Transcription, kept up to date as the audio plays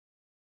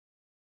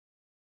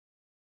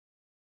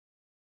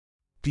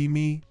Be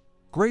me,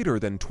 greater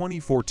than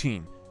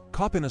 2014,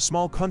 cop in a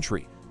small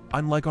country,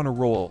 I'm like on a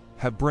roll,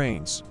 have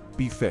brains,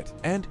 be fit,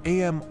 and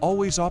am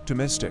always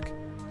optimistic.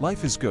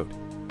 Life is good,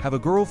 have a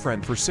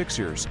girlfriend for 6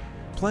 years,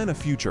 plan a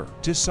future,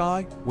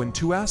 decide when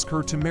to ask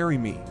her to marry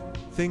me,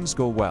 things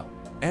go well.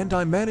 And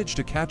I managed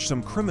to catch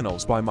some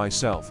criminals by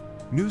myself.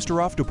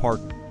 Newster off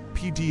department,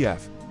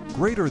 PDF,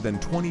 greater than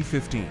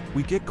 2015,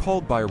 we get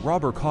called by a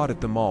robber caught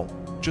at the mall,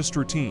 just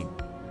routine.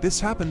 This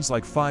happens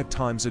like 5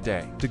 times a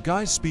day. The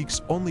guy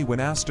speaks only when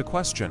asked a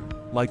question,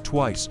 like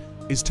twice,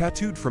 is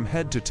tattooed from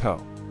head to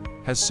toe,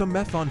 has some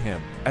meth on him,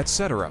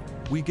 etc.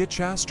 We get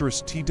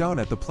 *T down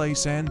at the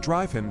place and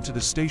drive him to the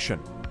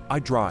station. I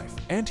drive,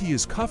 and he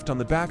is cuffed on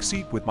the back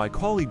seat with my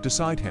colleague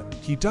beside him.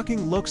 He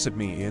ducking looks at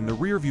me in the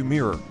rearview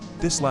mirror.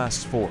 This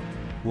lasts for,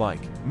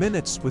 like,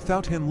 minutes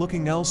without him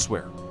looking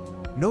elsewhere.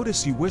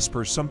 Notice he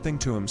whispers something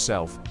to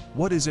himself.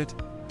 What is it,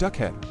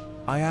 duckhead?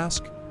 I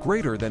ask,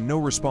 greater than no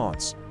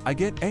response. I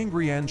get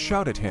angry and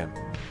shout at him.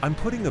 I'm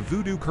putting a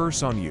voodoo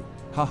curse on you.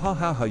 Ha ha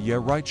ha ha, yeah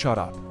right, shut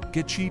up.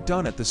 Get cheat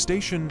done at the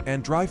station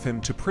and drive him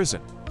to prison.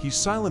 He's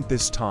silent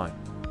this time,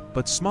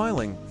 but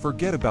smiling.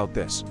 Forget about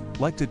this.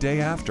 Like the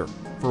day after,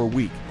 for a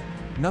week,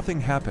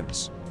 nothing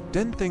happens.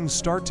 Then things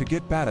start to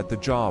get bad at the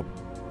job.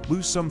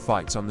 Lose some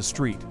fights on the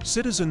street.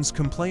 Citizens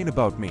complain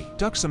about me.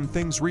 Duck some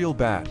things real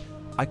bad.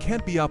 I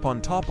can't be up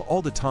on top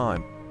all the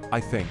time, I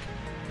think.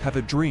 Have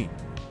a dream.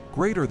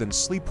 Greater than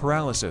sleep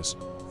paralysis.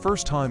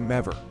 First time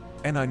ever.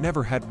 And I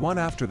never had one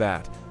after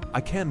that.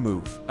 I can't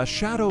move. A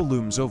shadow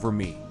looms over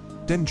me,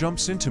 then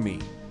jumps into me.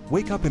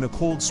 Wake up in a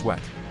cold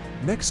sweat.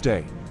 Next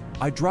day,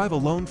 I drive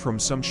alone from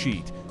some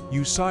sheet,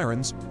 use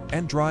sirens,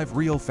 and drive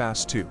real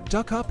fast too.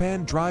 Duck up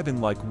and drive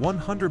in like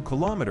 100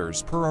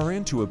 kilometers per hour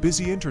into a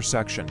busy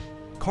intersection.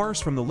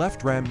 Cars from the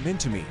left ram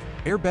into me.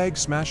 Airbag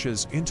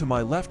smashes into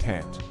my left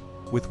hand,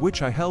 with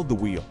which I held the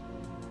wheel.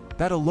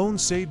 That alone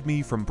saved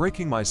me from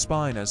breaking my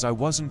spine as I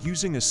wasn't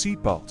using a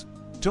seatbelt.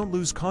 Don't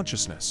lose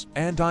consciousness.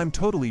 And I'm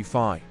totally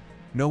fine.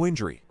 No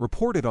injury.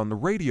 Reported on the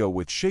radio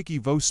with shaky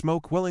voice,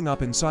 smoke welling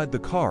up inside the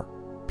car.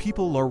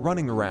 People are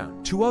running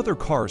around. 2 other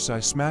cars I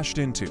smashed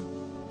into.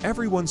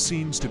 Everyone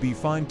seems to be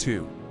fine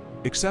too,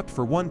 except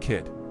for one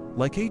kid,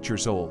 like 8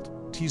 years old.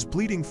 He's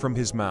bleeding from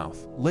his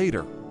mouth.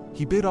 Later,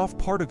 he bit off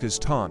part of his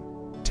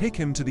tongue. Take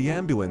him to the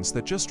ambulance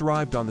that just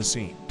arrived on the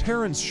scene.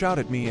 Parents shout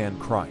at me and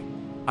cry.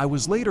 I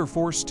was later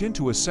forced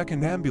into a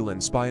second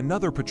ambulance by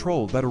another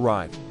patrol that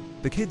arrived.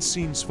 The kid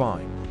seems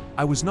fine.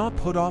 I was not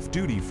put off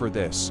duty for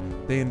this.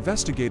 They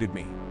investigated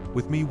me,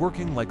 with me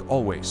working like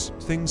always.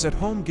 Things at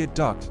home get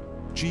ducked.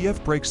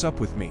 GF breaks up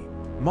with me.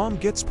 Mom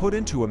gets put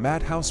into a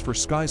madhouse for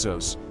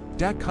schizos.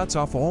 Dad cuts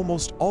off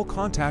almost all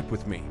contact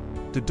with me.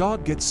 The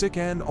dog gets sick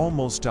and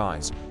almost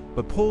dies,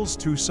 but pulls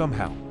through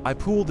somehow. I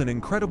pooled an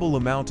incredible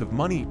amount of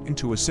money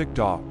into a sick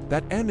dog.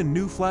 That and a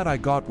new flat I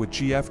got with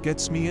GF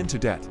gets me into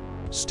debt.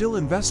 Still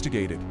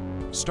investigated.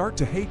 Start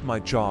to hate my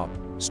job.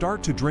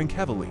 Start to drink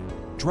heavily.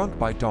 Drunk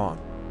by dawn,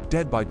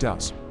 dead by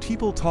dusk.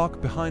 People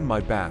talk behind my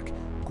back.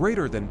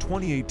 Greater than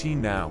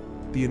 2018 now.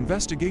 The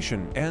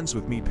investigation ends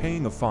with me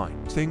paying a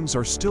fine. Things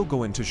are still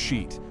going to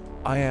shit.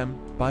 I am,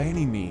 by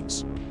any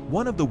means,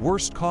 one of the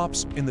worst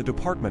cops in the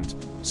department,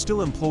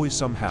 still employed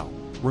somehow.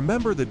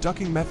 Remember the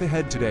ducking method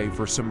ahead today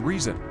for some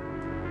reason.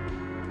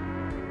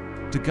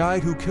 The guy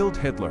who killed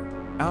Hitler,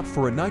 out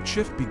for a night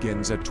shift,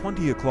 begins at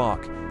 20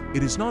 o'clock.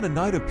 It is not a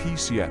night of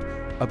peace yet,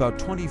 about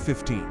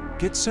 2015.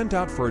 Gets sent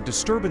out for a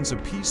disturbance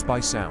of peace by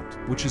sound,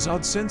 which is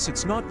odd since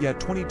it's not yet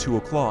 22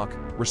 o'clock,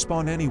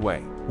 respond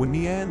anyway. When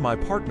me and my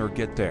partner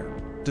get there,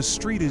 the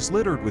street is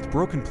littered with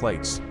broken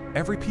plates,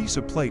 every piece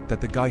of plate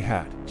that the guy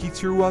had. He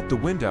threw out the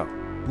window.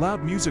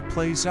 Loud music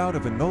plays out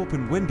of an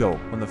open window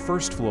on the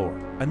first floor.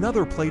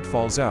 Another plate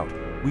falls out.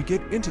 We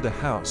get into the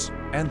house,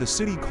 and the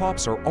city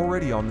cops are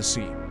already on the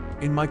scene.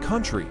 In my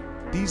country,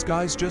 these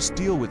guys just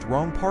deal with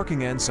wrong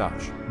parking and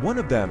such. One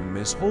of them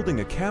is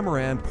holding a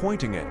camera and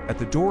pointing it at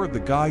the door of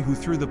the guy who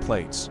threw the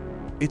plates.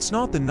 It's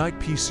not the night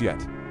piece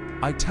yet,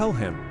 I tell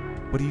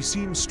him, but he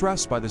seems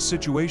stressed by the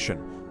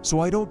situation, so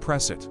I don't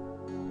press it.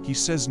 He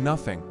says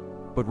nothing,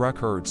 but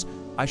records.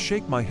 I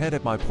shake my head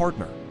at my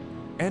partner,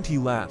 and he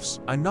laughs.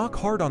 I knock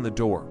hard on the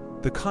door,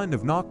 the kind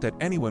of knock that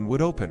anyone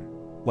would open.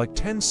 Like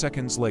 10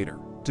 seconds later,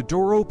 the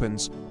door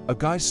opens, a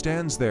guy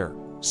stands there,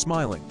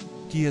 smiling.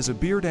 He has a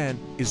beard and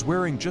is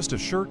wearing just a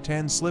shirt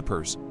and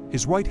slippers.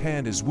 His right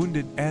hand is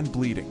wounded and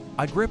bleeding.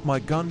 I grip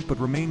my gun but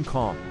remain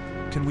calm.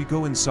 Can we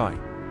go inside?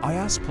 I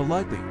ask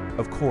politely.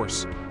 Of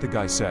course, the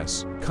guy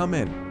says. Come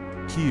in.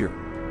 Here.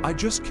 I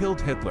just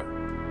killed Hitler.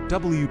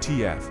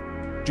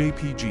 WTF.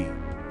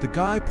 JPG. The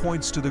guy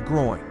points to the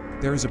groin.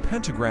 There is a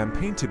pentagram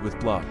painted with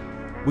blood,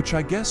 which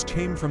I guess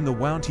came from the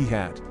wound he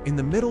had. In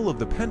the middle of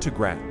the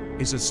pentagram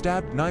is a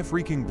stabbed knife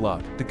reeking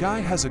blood. The guy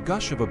has a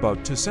gush of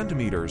about 2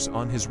 centimeters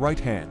on his right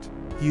hand.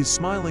 He is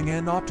smiling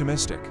and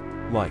optimistic,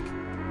 like.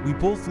 We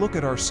both look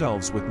at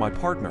ourselves with my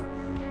partner.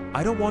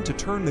 I don't want to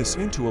turn this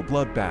into a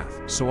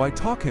bloodbath, so I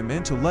talk him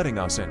into letting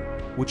us in,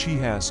 which he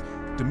has.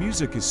 The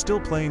music is still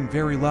playing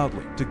very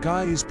loudly. The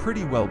guy is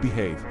pretty well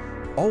behaved,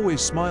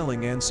 always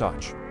smiling and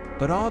such.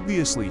 But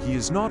obviously he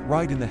is not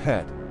right in the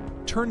head.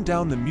 Turn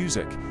down the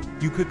music.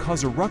 You could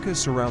cause a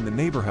ruckus around the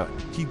neighborhood.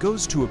 He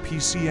goes to a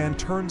PC and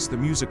turns the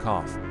music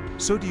off.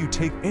 So do you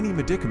take any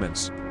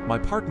medicaments? My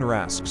partner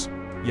asks.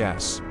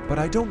 Yes, but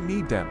I don't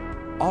need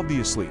them.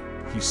 Obviously,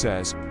 he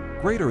says.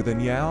 Greater than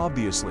yeah,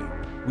 obviously.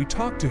 We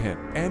talk to him,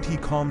 and he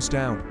calms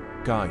down.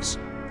 Guys,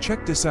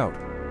 check this out.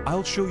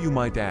 I'll show you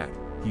my dad,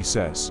 he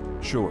says.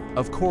 Sure,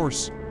 of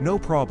course, no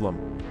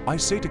problem. I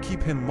say to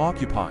keep him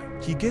occupied.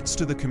 He gets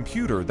to the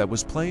computer that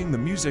was playing the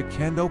music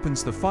and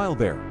opens the file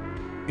there.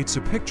 It's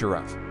a picture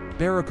of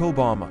Barack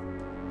Obama.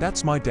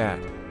 That's my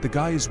dad. The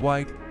guy is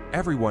white.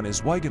 Everyone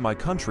is white in my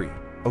country.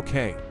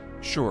 Okay,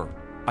 sure,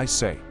 I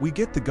say. We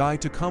get the guy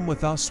to come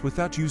with us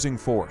without using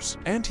force,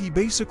 and he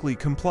basically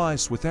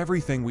complies with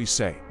everything we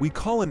say. We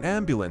call an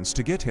ambulance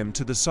to get him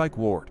to the psych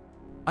ward.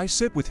 I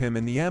sit with him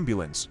in the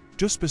ambulance,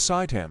 just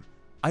beside him.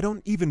 I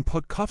don't even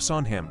put cuffs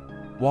on him.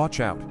 Watch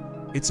out.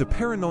 It's a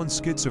paranoid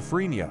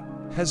schizophrenia.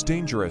 Has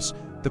dangerous,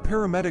 the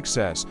paramedic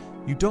says.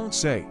 You don't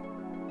say.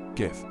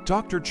 GIF.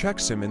 Doctor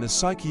checks him in the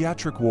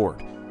psychiatric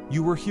ward.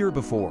 You were here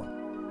before.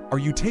 Are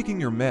you taking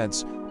your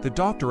meds? The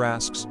doctor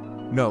asks.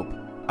 Nope.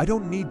 I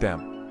don't need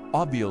them.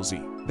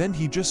 Obviously. Then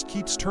he just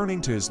keeps turning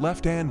to his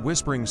left and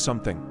whispering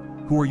something.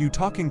 Who are you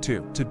talking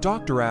to? The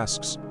doctor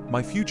asks.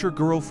 My future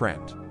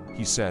girlfriend.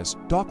 He says.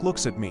 Doc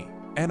looks at me,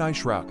 and I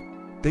shrug.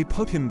 They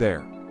put him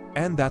there,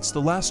 and that's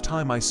the last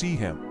time I see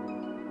him.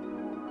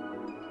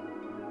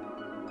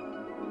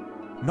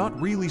 Not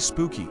really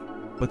spooky,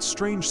 but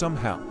strange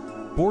somehow,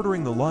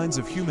 bordering the lines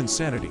of human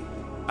sanity.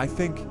 I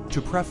think, to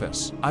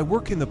preface, I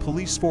work in the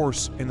police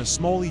force in a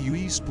small EU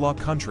East Bloc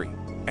country,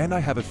 and I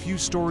have a few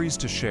stories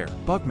to share.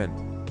 Bugman,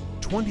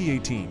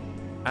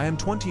 2018. I am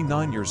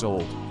 29 years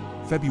old.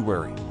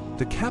 February.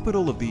 The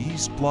capital of the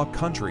East Bloc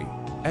country,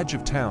 edge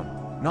of town.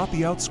 Not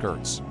the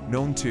outskirts,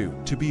 known to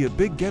be a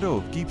big ghetto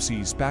of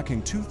gypsies back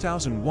in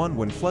 2001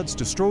 when floods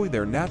destroyed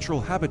their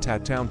natural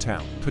habitat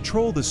downtown.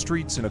 Patrol the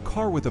streets in a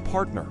car with a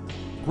partner.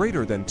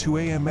 Greater than 2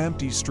 a.m.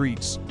 empty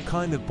streets,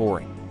 kind of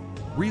boring.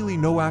 Really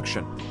no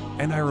action.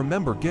 And I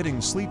remember getting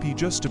sleepy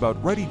just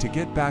about ready to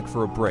get back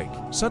for a break.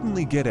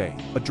 Suddenly get a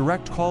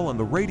direct call on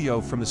the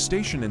radio from the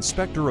station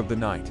inspector of the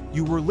night.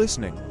 You were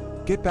listening.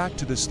 Get back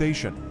to the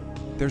station.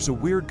 There's a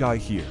weird guy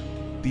here.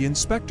 The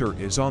inspector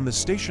is on the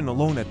station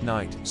alone at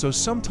night, so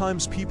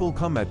sometimes people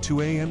come at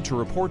 2 a.m. to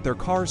report their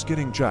cars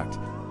getting jacked,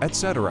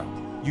 etc.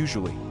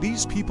 Usually,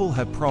 these people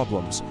have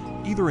problems,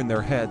 either in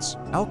their heads,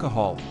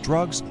 alcohol,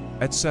 drugs,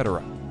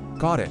 etc.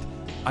 Got it.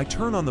 I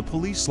turn on the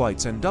police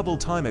lights and double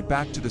time it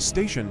back to the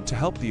station to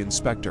help the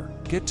inspector.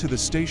 Get to the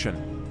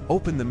station,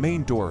 open the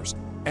main doors,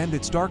 and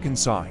it's dark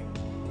inside.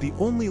 The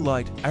only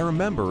light I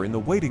remember in the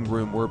waiting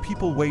room where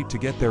people wait to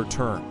get their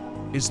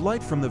turn is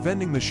light from the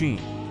vending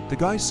machine. The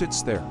guy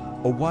sits there.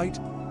 A white,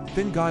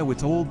 thin guy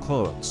with old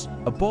clothes,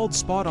 a bald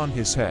spot on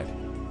his head,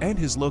 and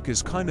his look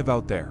is kind of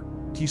out there.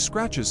 He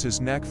scratches his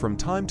neck from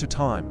time to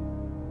time.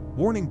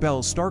 Warning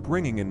bells start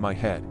ringing in my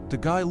head. The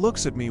guy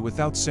looks at me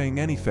without saying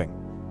anything,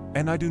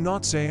 and I do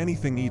not say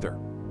anything either.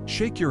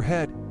 Shake your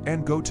head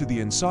and go to the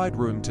inside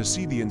room to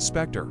see the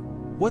inspector.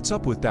 What's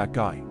up with that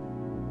guy?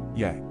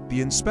 Yeah,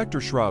 the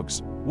inspector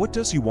shrugs. What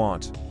does he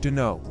want?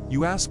 Dunno.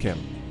 You ask him.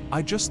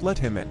 I just let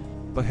him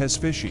in, but he's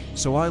fishy,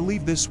 so I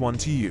leave this one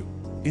to you.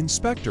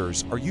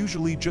 Inspectors are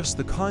usually just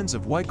the kinds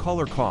of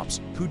white-collar cops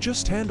who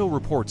just handle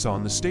reports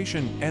on the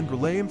station and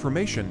relay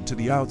information to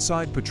the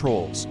outside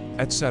patrols,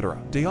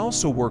 etc. They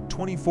also work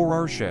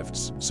 24-hour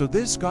shifts, so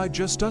this guy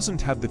just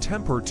doesn't have the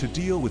temper to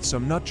deal with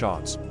some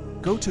nutjobs.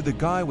 Go to the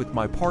guy with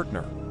my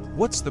partner.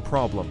 What's the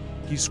problem?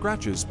 He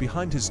scratches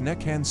behind his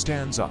neck and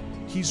stands up.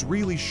 He's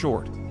really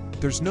short.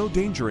 There's no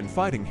danger in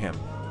fighting him,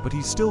 but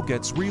he still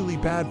gets really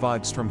bad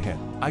vibes from him.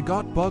 I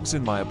got bugs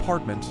in my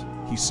apartment,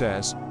 he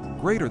says.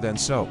 Greater than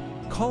so.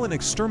 Call an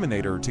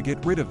exterminator to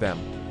get rid of them.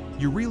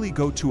 You really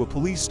go to a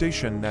police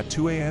station at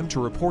 2 a.m. to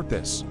report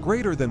this.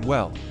 Greater than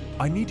well,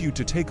 I need you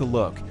to take a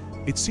look.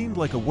 It seemed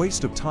like a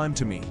waste of time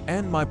to me,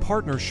 and my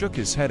partner shook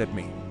his head at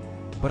me.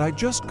 But I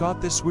just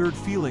got this weird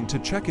feeling to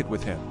check it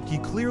with him. He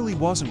clearly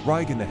wasn't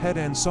right in the head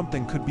and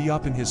something could be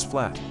up in his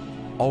flat.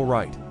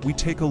 Alright, we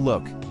take a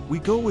look. We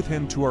go with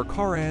him to our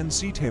car and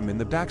seat him in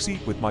the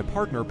backseat with my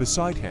partner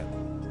beside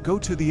him. Go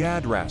to the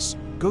address.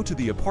 Go to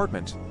the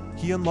apartment.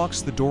 He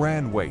unlocks the door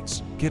and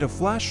waits. Get a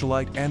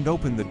flashlight and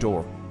open the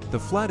door. The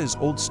flat is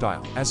old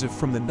style, as if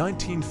from the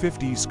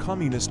 1950s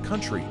communist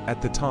country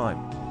at the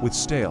time, with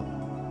stale,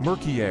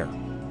 murky air,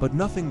 but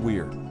nothing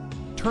weird.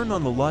 Turn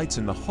on the lights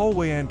in the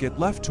hallway and get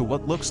left to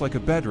what looks like a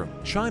bedroom.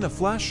 Shine a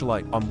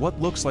flashlight on what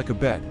looks like a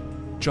bed.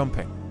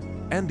 Jumping.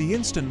 And the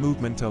instant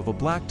movement of a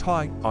black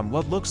tie on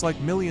what looks like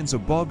millions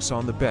of bugs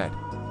on the bed.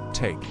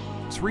 Take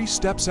 3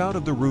 steps out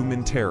of the room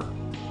in terror.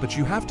 But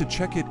you have to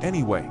check it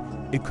anyway.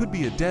 It could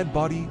be a dead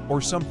body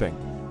or something.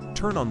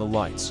 Turn on the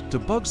lights. The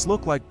bugs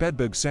look like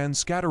bedbugs and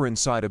scatter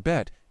inside a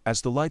bed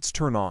as the lights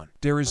turn on.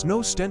 There is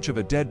no stench of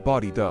a dead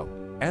body though,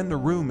 and the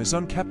room is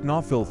unkept,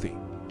 not filthy.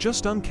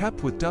 Just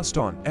unkept with dust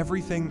on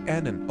everything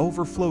and an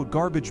overflowed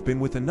garbage bin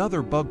with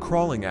another bug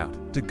crawling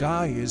out. The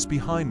guy is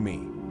behind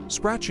me,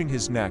 scratching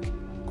his neck.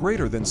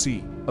 Greater than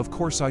C. Of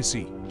course I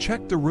see.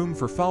 Check the room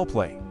for foul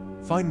play.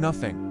 Find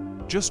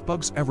nothing. Just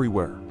bugs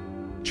everywhere.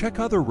 Check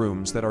other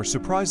rooms that are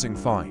surprising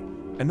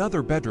fine.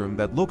 Another bedroom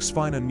that looks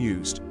fine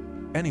unused.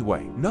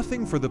 Anyway,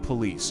 nothing for the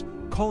police.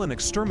 Call an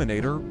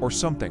exterminator or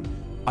something.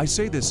 I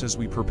say this as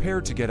we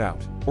prepare to get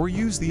out. Or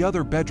use the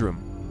other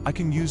bedroom. I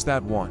can use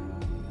that one.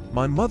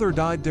 My mother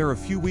died there a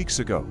few weeks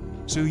ago,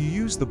 so you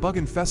use the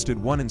bug-infested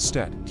one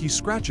instead. He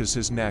scratches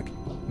his neck.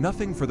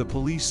 Nothing for the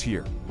police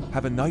here.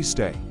 Have a nice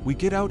day. We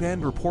get out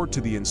and report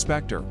to the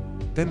inspector,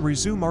 then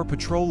resume our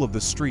patrol of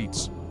the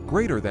streets.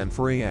 Greater than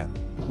 4 a.m.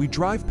 We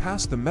drive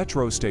past the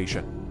metro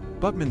station.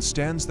 Bugman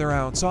stands there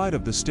outside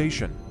of the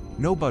station.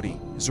 Nobody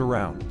is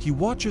around. He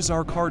watches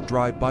our car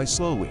drive by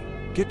slowly.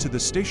 Get to the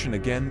station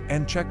again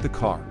and check the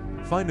car.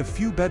 Find a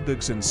few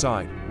bedbugs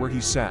inside where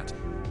he sat,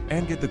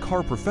 and get the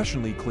car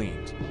professionally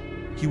cleaned.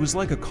 He was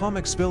like a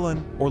comics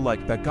villain or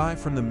like that guy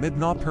from the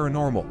Midnight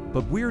Paranormal,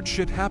 but weird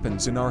shit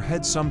happens in our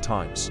heads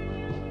sometimes.